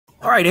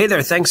All right. Hey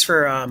there. Thanks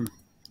for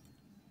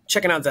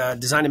checking out the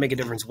Design to Make a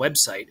Difference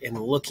website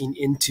and looking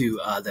into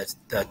the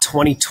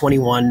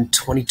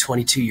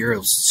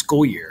 2021-2022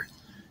 school year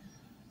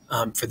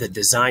for the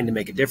Design to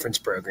Make a Difference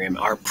program,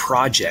 our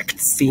project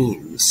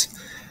themes.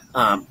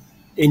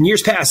 In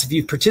years past, if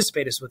you've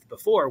participated with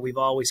before, we've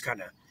always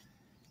kind of,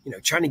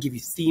 trying to give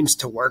you themes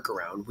to work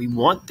around. We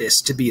want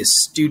this to be as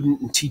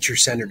student and teacher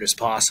centered as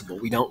possible.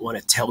 We don't want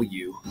to tell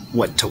you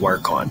what to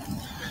work on.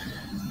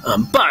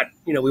 But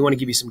we want to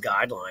give you some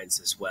guidelines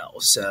as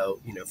well.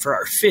 So, for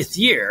our fifth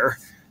year,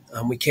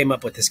 we came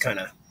up with this kind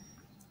of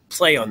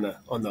play on the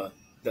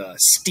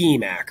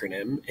STEAM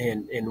acronym,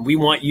 and we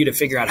want you to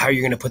figure out how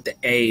you're going to put the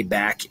A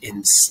back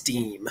in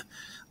STEAM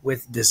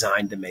with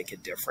Design to Make a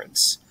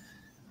Difference.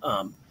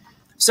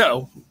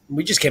 So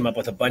we just came up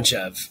with a bunch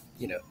of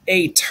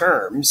A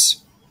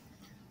terms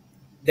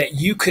that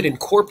you could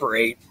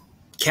incorporate: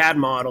 CAD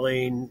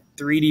modeling,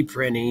 3D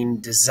printing,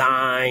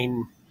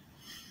 design,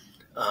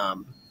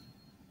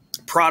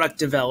 product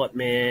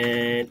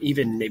development,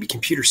 even maybe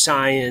computer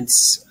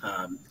science,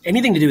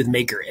 anything to do with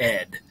Maker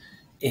Ed,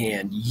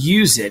 and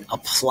use it,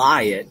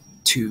 apply it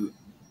to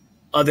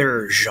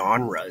other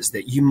genres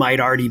that you might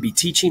already be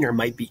teaching or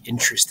might be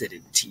interested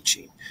in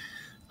teaching.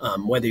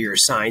 Whether you're a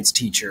science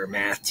teacher,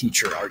 math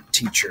teacher, art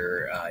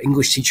teacher,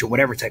 English teacher,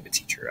 whatever type of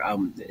teacher,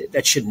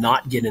 that should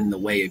not get in the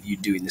way of you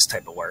doing this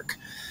type of work.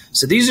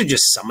 So these are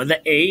just some of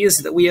the A's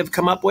that we have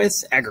come up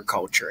with: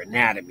 agriculture,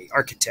 anatomy,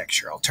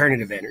 architecture,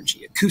 alternative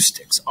energy,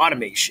 acoustics,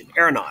 automation,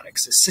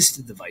 aeronautics,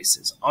 assisted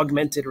devices,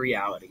 augmented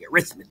reality,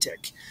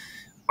 arithmetic,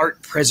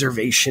 art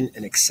preservation,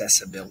 and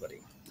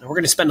accessibility. And we're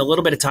going to spend a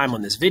little bit of time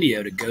on this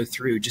video to go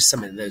through just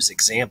some of those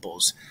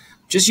examples,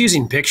 just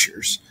using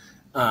pictures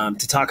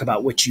to talk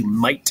about what you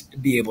might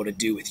be able to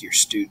do with your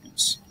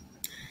students.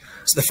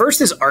 So the first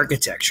is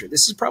architecture.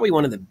 This is probably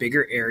one of the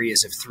bigger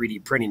areas of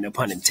 3D printing, no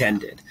pun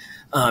intended,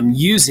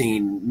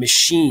 using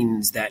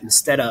machines that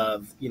instead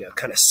of,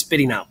 kind of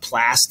spitting out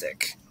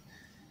plastic,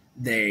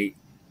 they,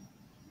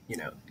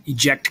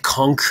 eject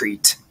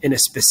concrete in a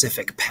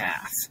specific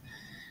path.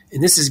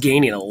 And this is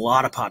gaining a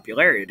lot of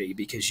popularity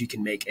because you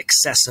can make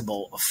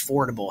accessible,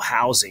 affordable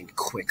housing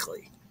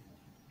quickly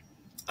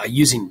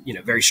using,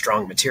 very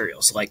strong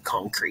materials like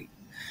concrete.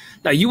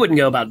 Now, you wouldn't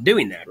go about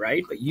doing that,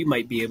 right? But you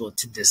might be able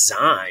to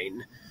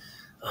design,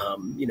 a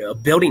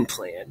building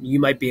plan. You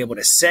might be able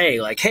to say,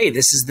 like, hey,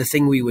 this is the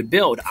thing we would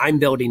build. I'm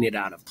building it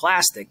out of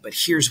plastic, but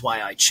here's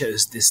why I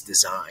chose this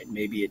design.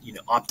 Maybe it,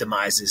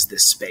 optimizes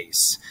this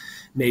space.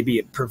 Maybe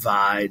it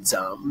provides,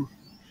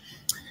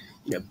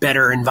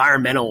 better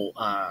environmental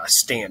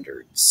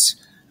standards.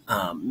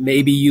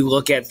 Maybe you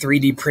look at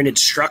 3D printed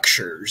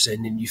structures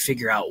and then you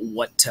figure out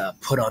what to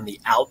put on the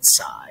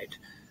outside.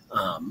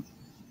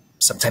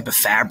 Some type of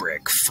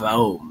fabric,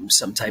 foam,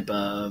 some type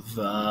of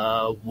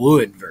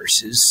wood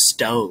versus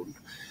stone.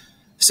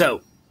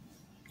 So,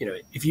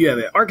 if you have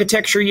an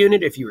architecture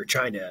unit, if you were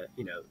trying to,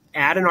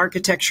 add an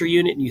architecture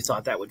unit and you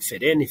thought that would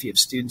fit in, if you have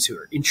students who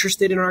are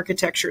interested in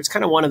architecture, it's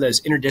kind of one of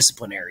those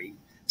interdisciplinary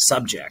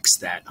subjects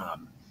that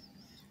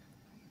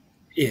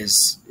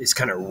is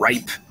kind of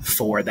ripe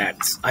for that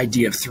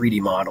idea of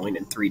 3D modeling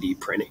and 3D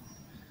printing.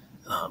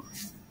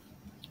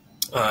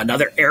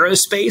 Another,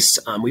 aerospace.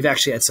 We've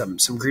actually had some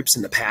groups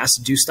in the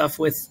past do stuff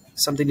with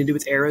something to do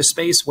with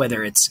aerospace,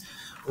 whether it's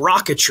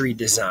rocketry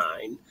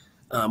design,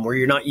 where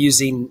you're not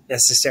using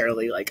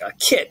necessarily like a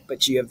kit,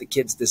 but you have the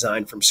kids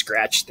design from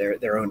scratch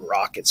their own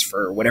rockets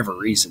for whatever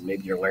reason.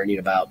 Maybe you're learning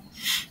about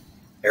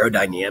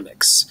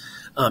aerodynamics.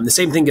 The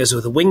same thing goes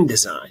with wing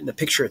design. The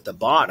picture at the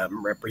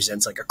bottom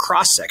represents like a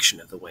cross section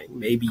of the wing.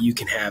 Maybe you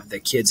can have the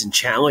kids and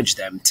challenge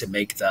them to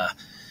make the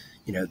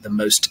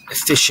most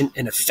efficient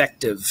and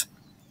effective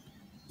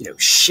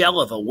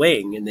shell of a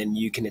wing, and then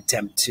you can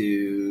attempt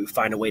to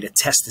find a way to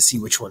test to see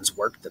which ones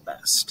work the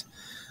best.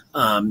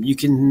 You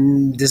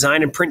can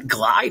design and print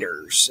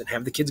gliders and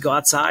have the kids go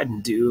outside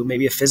and do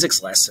maybe a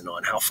physics lesson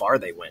on how far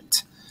they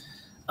went.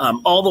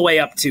 All the way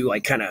up to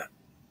like kind of,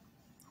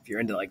 if you're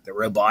into like the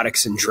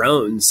robotics and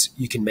drones,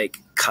 you can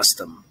make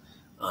custom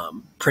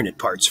printed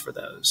parts for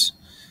those.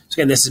 So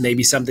again, this is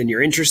maybe something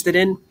you're interested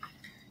in.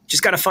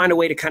 Just got to find a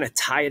way to kind of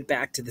tie it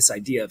back to this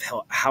idea of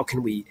how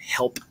can we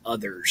help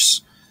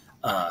others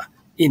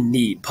in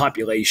need,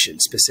 population,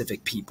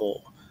 specific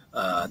people,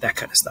 that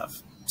kind of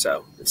stuff.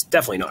 So it's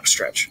definitely not a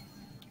stretch.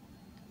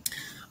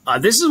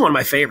 This is one of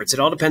my favorites. It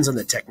all depends on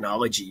the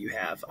technology you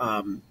have.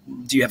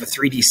 Do you have a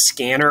 3D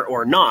scanner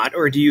or not?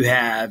 Or do you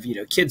have,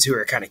 kids who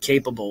are kind of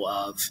capable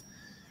of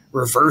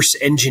reverse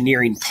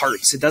engineering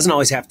parts? It doesn't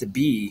always have to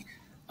be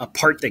a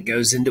part that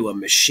goes into a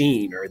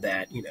machine or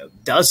that,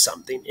 does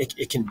something.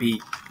 It can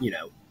be,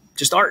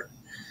 just art.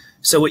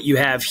 So what you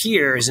have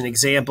here is an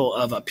example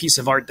of a piece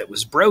of art that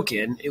was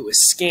broken. It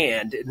was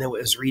scanned and then it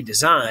was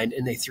redesigned,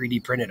 and they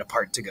 3D printed a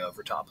part to go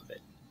over top of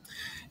it.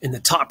 In the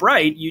top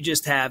right, you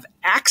just have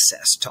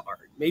access to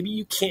art. Maybe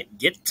you can't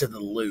get to the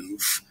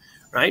Louvre,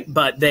 right?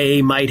 But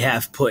they might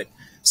have put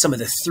some of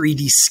the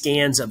 3D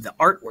scans of the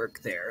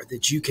artwork there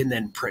that you can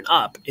then print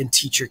up and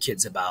teach your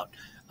kids about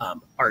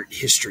art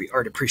history,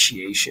 art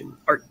appreciation,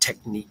 art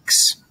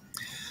techniques.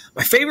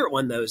 My favorite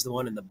one, though, is the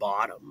one in the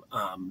bottom,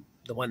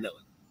 the one that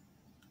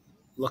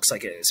looks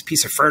like it's a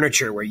piece of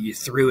furniture where you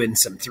threw in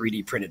some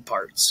 3D printed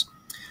parts.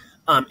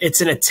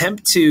 It's an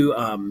attempt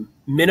to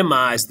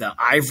minimize the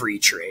ivory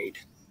trade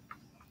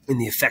and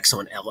the effects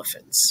on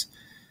elephants.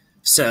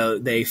 So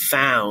they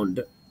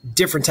found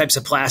different types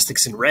of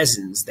plastics and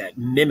resins that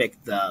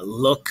mimic the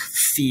look,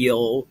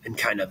 feel, and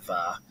kind of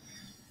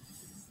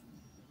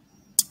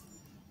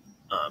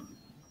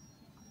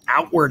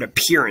outward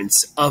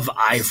appearance of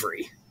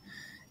ivory.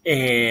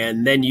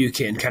 And then you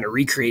can kind of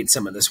recreate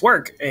some of this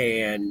work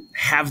and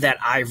have that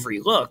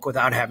ivory look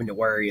without having to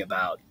worry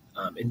about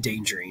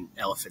endangering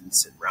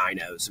elephants and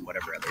rhinos and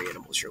whatever other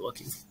animals you're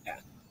looking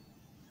at.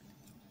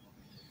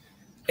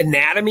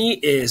 Anatomy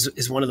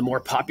is one of the more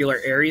popular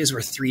areas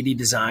where 3D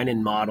design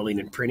and modeling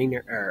and printing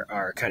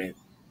are kind of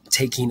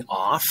taking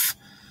off.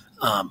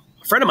 A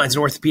friend of mine's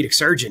an orthopedic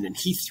surgeon, and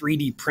he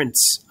 3D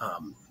prints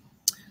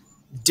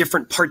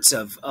different parts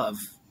of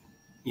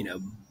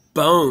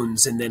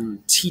bones, and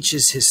then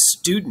teaches his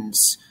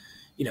students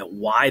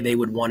why they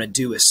would want to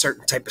do a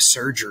certain type of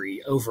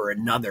surgery over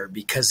another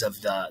because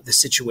of the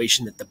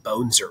situation that the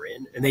bones are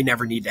in, and they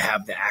never need to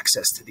have the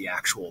access to the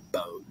actual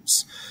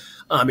bones.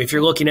 If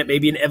you're looking at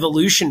maybe an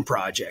evolution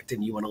project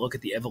and you want to look at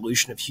the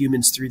evolution of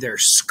humans through their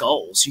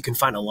skulls, you can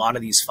find a lot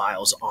of these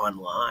files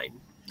online.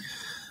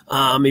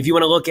 If you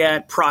want to look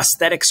at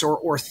prosthetics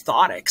or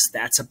orthotics,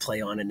 that's a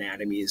play on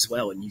anatomy as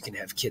well, and you can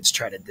have kids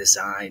try to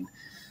design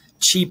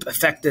cheap,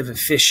 effective,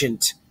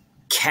 efficient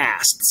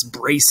casts,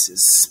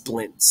 braces,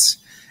 splints.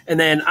 And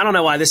then I don't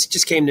know why this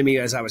just came to me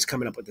as I was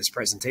coming up with this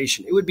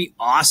presentation. It would be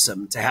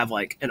awesome to have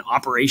like an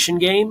operation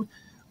game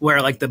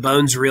where like the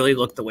bones really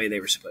look the way they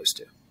were supposed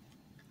to.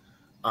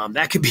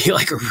 That could be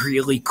like a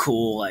really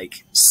cool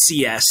like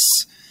CS,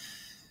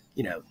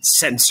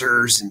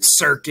 sensors and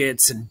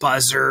circuits and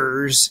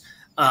buzzers.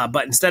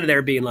 But instead of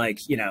there being like,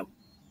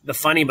 the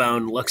funny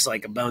bone looks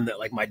like a bone that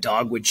like my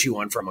dog would chew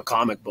on from a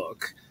comic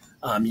book.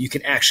 You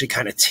can actually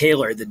kind of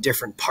tailor the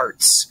different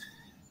parts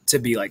to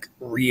be like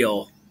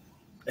real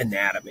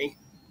anatomy.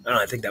 I don't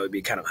know, I think that would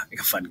be kind of like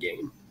a fun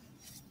game.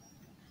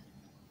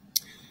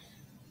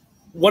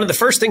 One of the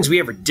first things we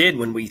ever did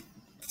when we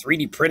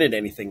 3D printed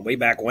anything way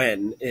back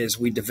when is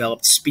we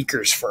developed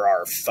speakers for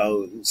our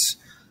phones.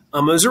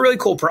 It was a really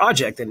cool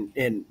project,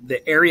 and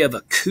the area of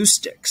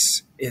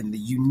acoustics and the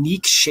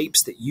unique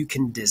shapes that you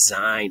can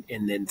design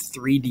and then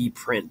 3D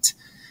print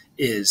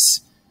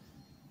is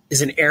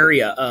an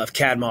area of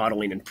CAD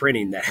modeling and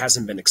printing that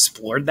hasn't been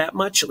explored that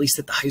much, at least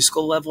at the high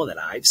school level that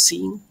I've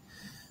seen.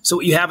 So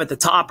what you have at the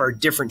top are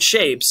different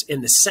shapes,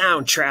 and the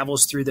sound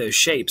travels through those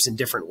shapes in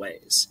different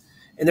ways.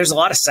 And there's a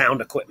lot of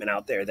sound equipment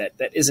out there that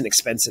isn't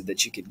expensive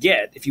that you could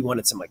get if you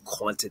wanted some like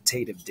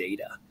quantitative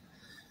data.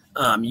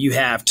 You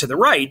have to the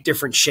right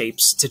different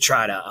shapes to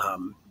try to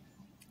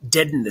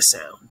deaden the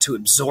sound, to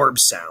absorb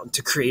sound,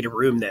 to create a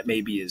room that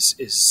maybe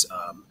is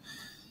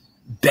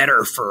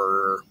better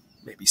for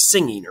maybe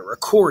singing or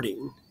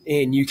recording.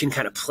 And you can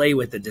kind of play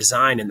with the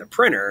design in the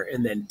printer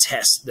and then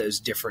test those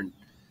different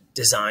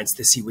designs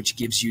to see which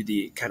gives you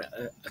the kind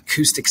of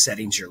acoustic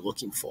settings you're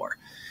looking for.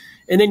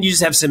 And then you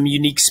just have some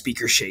unique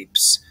speaker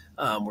shapes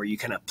where you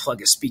kind of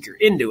plug a speaker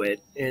into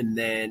it, and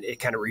then it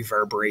kind of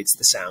reverberates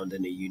the sound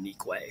in a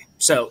unique way.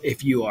 So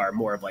if you are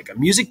more of like a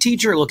music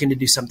teacher looking to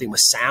do something with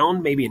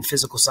sound, maybe in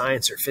physical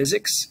science or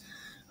physics,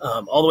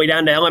 all the way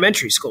down to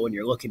elementary school when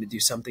you're looking to do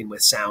something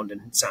with sound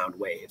and sound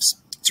waves.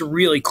 It's a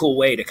really cool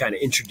way to kind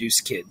of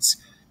introduce kids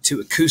to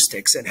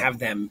acoustics and have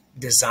them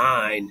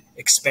design,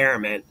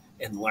 experiment,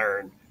 and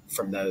learn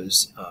from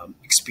those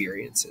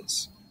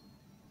experiences.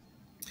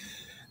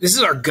 This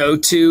is our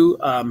go-to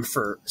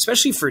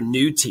especially for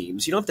new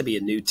teams. You don't have to be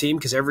a new team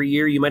because every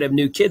year you might have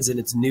new kids and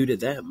it's new to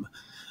them.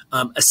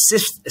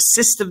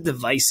 Assistive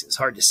devices,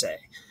 hard to say.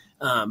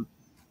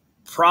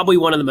 Probably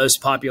one of the most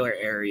popular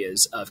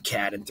areas of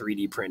CAD and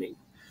 3D printing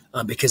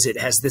because it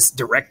has this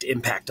direct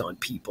impact on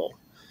people.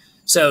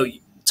 So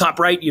top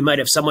right, you might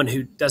have someone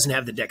who doesn't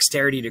have the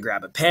dexterity to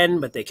grab a pen,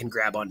 but they can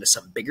grab onto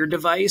some bigger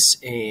device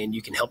and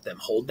you can help them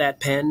hold that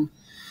pen.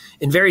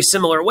 In very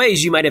similar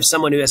ways, you might have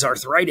someone who has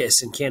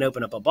arthritis and can't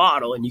open up a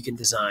bottle, and you can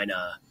design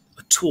a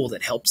tool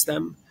that helps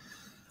them.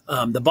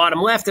 The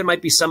bottom left, there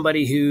might be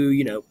somebody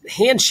who,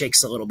 hand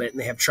shakes a little bit and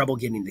they have trouble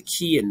getting the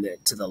key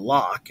to the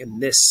lock, and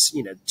this,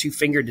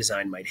 two-finger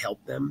design might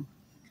help them.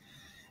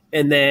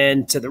 And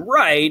then to the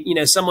right,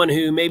 someone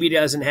who maybe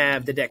doesn't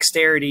have the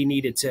dexterity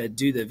needed to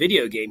do the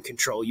video game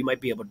control, you might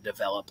be able to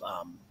develop,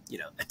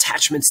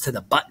 attachments to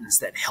the buttons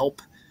that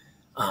help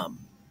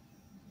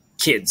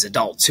kids,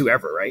 adults,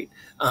 whoever, right?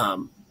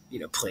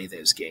 Play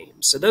those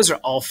games. So those are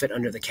all fit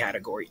under the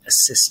category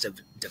assistive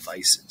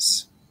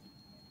devices.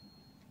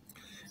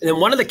 And then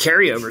one of the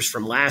carryovers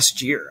from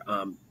last year,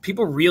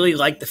 people really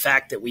liked the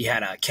fact that we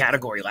had a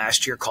category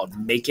last year called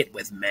Make It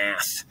With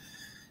Math.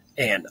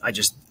 And I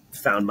just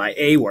found my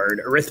A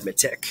word,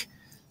 arithmetic.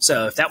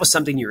 So if that was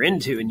something you're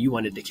into and you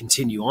wanted to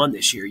continue on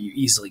this year, you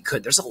easily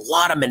could. There's a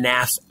lot of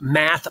math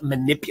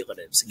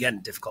manipulatives,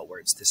 again, difficult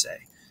words to say,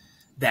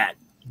 that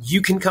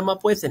you can come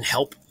up with and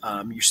help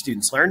your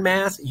students learn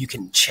math. You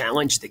can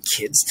challenge the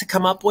kids to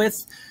come up with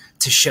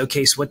to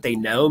showcase what they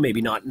know,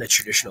 maybe not in the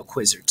traditional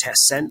quiz or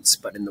test sense,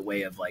 but in the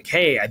way of like,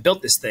 hey, I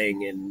built this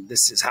thing and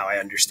this is how I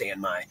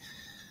understand my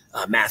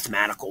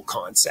mathematical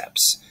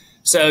concepts.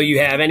 So you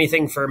have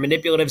anything for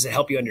manipulatives that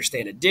help you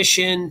understand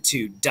addition,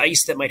 to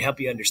dice that might help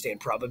you understand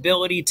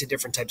probability, to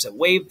different types of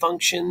wave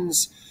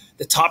functions.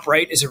 The top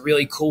right is a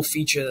really cool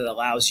feature that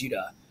allows you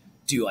to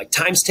do like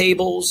times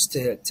tables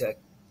to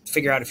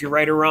figure out if you're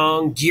right or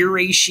wrong, gear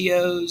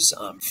ratios,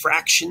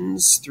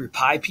 fractions through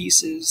pi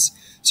pieces.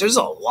 So there's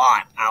a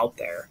lot out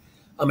there.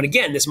 And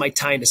again, this might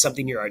tie into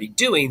something you're already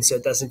doing, so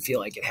it doesn't feel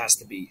like it has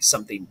to be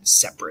something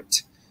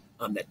separate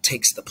that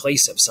takes the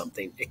place of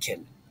something. It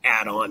can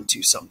add on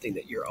to something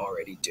that you're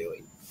already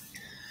doing.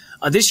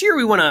 This year,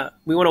 we want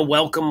to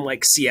welcome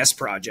like CS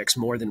projects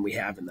more than we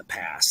have in the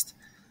past.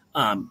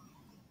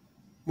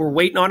 We're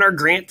waiting on our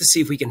grant to see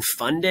if we can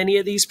fund any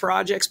of these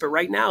projects. But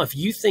right now, if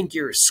you think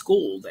you're a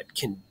school that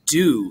can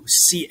do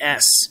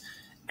CS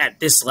at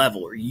this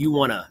level, or you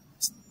want to,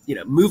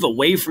 move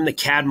away from the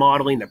CAD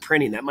modeling, the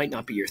printing, that might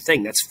not be your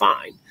thing. That's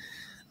fine.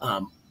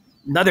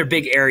 Another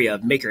big area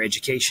of maker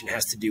education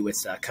has to do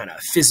with kind of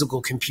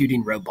physical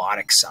computing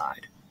robotics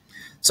side.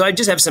 So I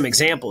just have some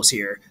examples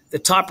here. The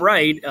top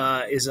right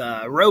is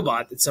a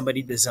robot that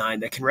somebody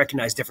designed that can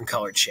recognize different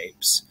colored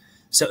shapes.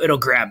 So it'll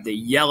grab the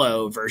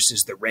yellow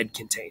versus the red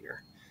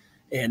container.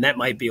 And that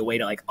might be a way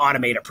to like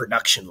automate a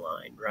production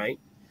line, right?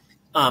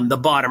 The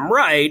bottom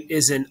right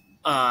is a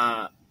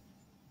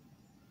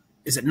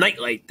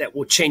nightlight that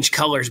will change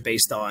colors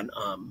based on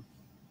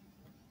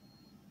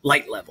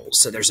light levels.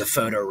 So there's a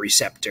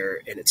photoreceptor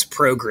and it's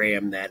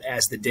programmed that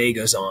as the day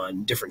goes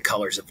on, different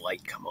colors of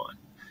light come on.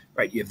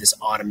 Right, you have this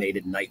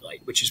automated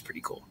nightlight, which is pretty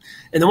cool.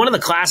 And then one of the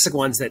classic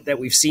ones that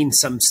we've seen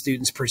some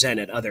students present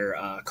at other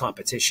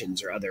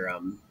competitions or other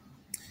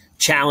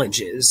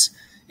challenges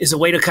is a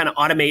way to kind of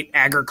automate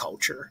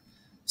agriculture.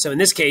 So in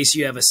this case,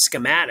 you have a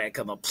schematic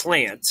of a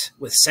plant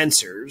with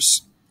sensors,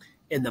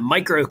 and the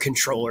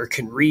microcontroller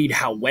can read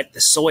how wet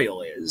the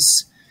soil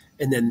is,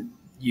 and then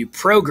you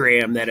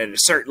program that at a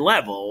certain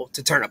level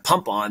to turn a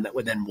pump on that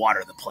would then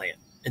water the plant,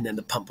 and then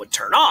the pump would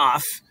turn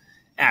off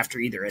after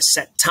either a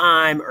set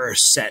time or a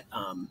set,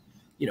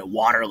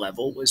 water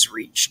level was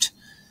reached.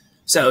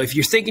 So if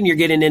you're thinking you're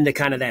getting into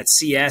kind of that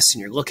CS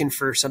and you're looking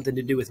for something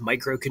to do with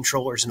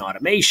microcontrollers and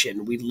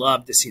automation, we'd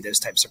love to see those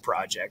types of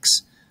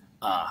projects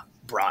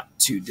brought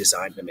to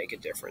Design to Make a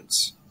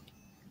Difference.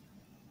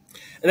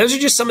 And those are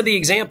just some of the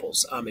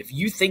examples. If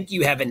you think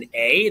you have an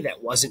A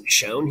that wasn't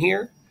shown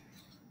here,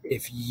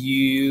 if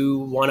you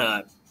want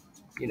to,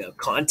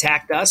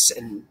 contact us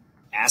and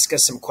ask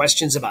us some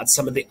questions about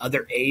some of the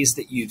other A's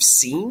that you've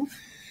seen.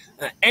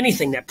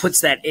 Anything that puts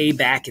that A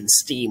back in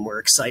steam, we're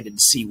excited to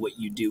see what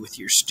you do with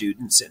your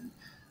students and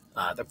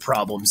the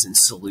problems and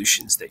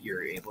solutions that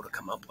you're able to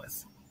come up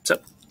with. So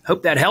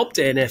hope that helped.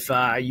 And if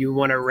you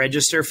want to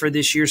register for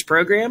this year's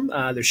program,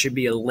 there should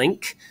be a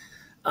link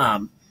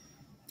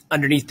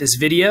underneath this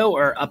video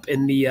or up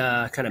in the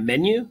kind of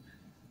menu.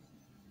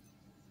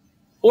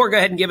 Or go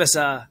ahead and give us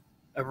a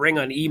ring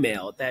on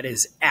email. That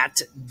is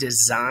at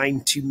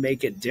Design to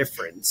Make a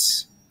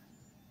Difference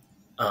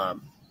at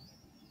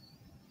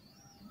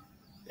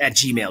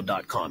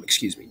gmail.com.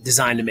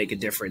 Design to Make a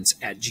Difference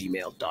at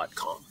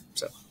gmail.com.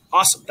 So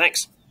awesome.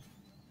 Thanks.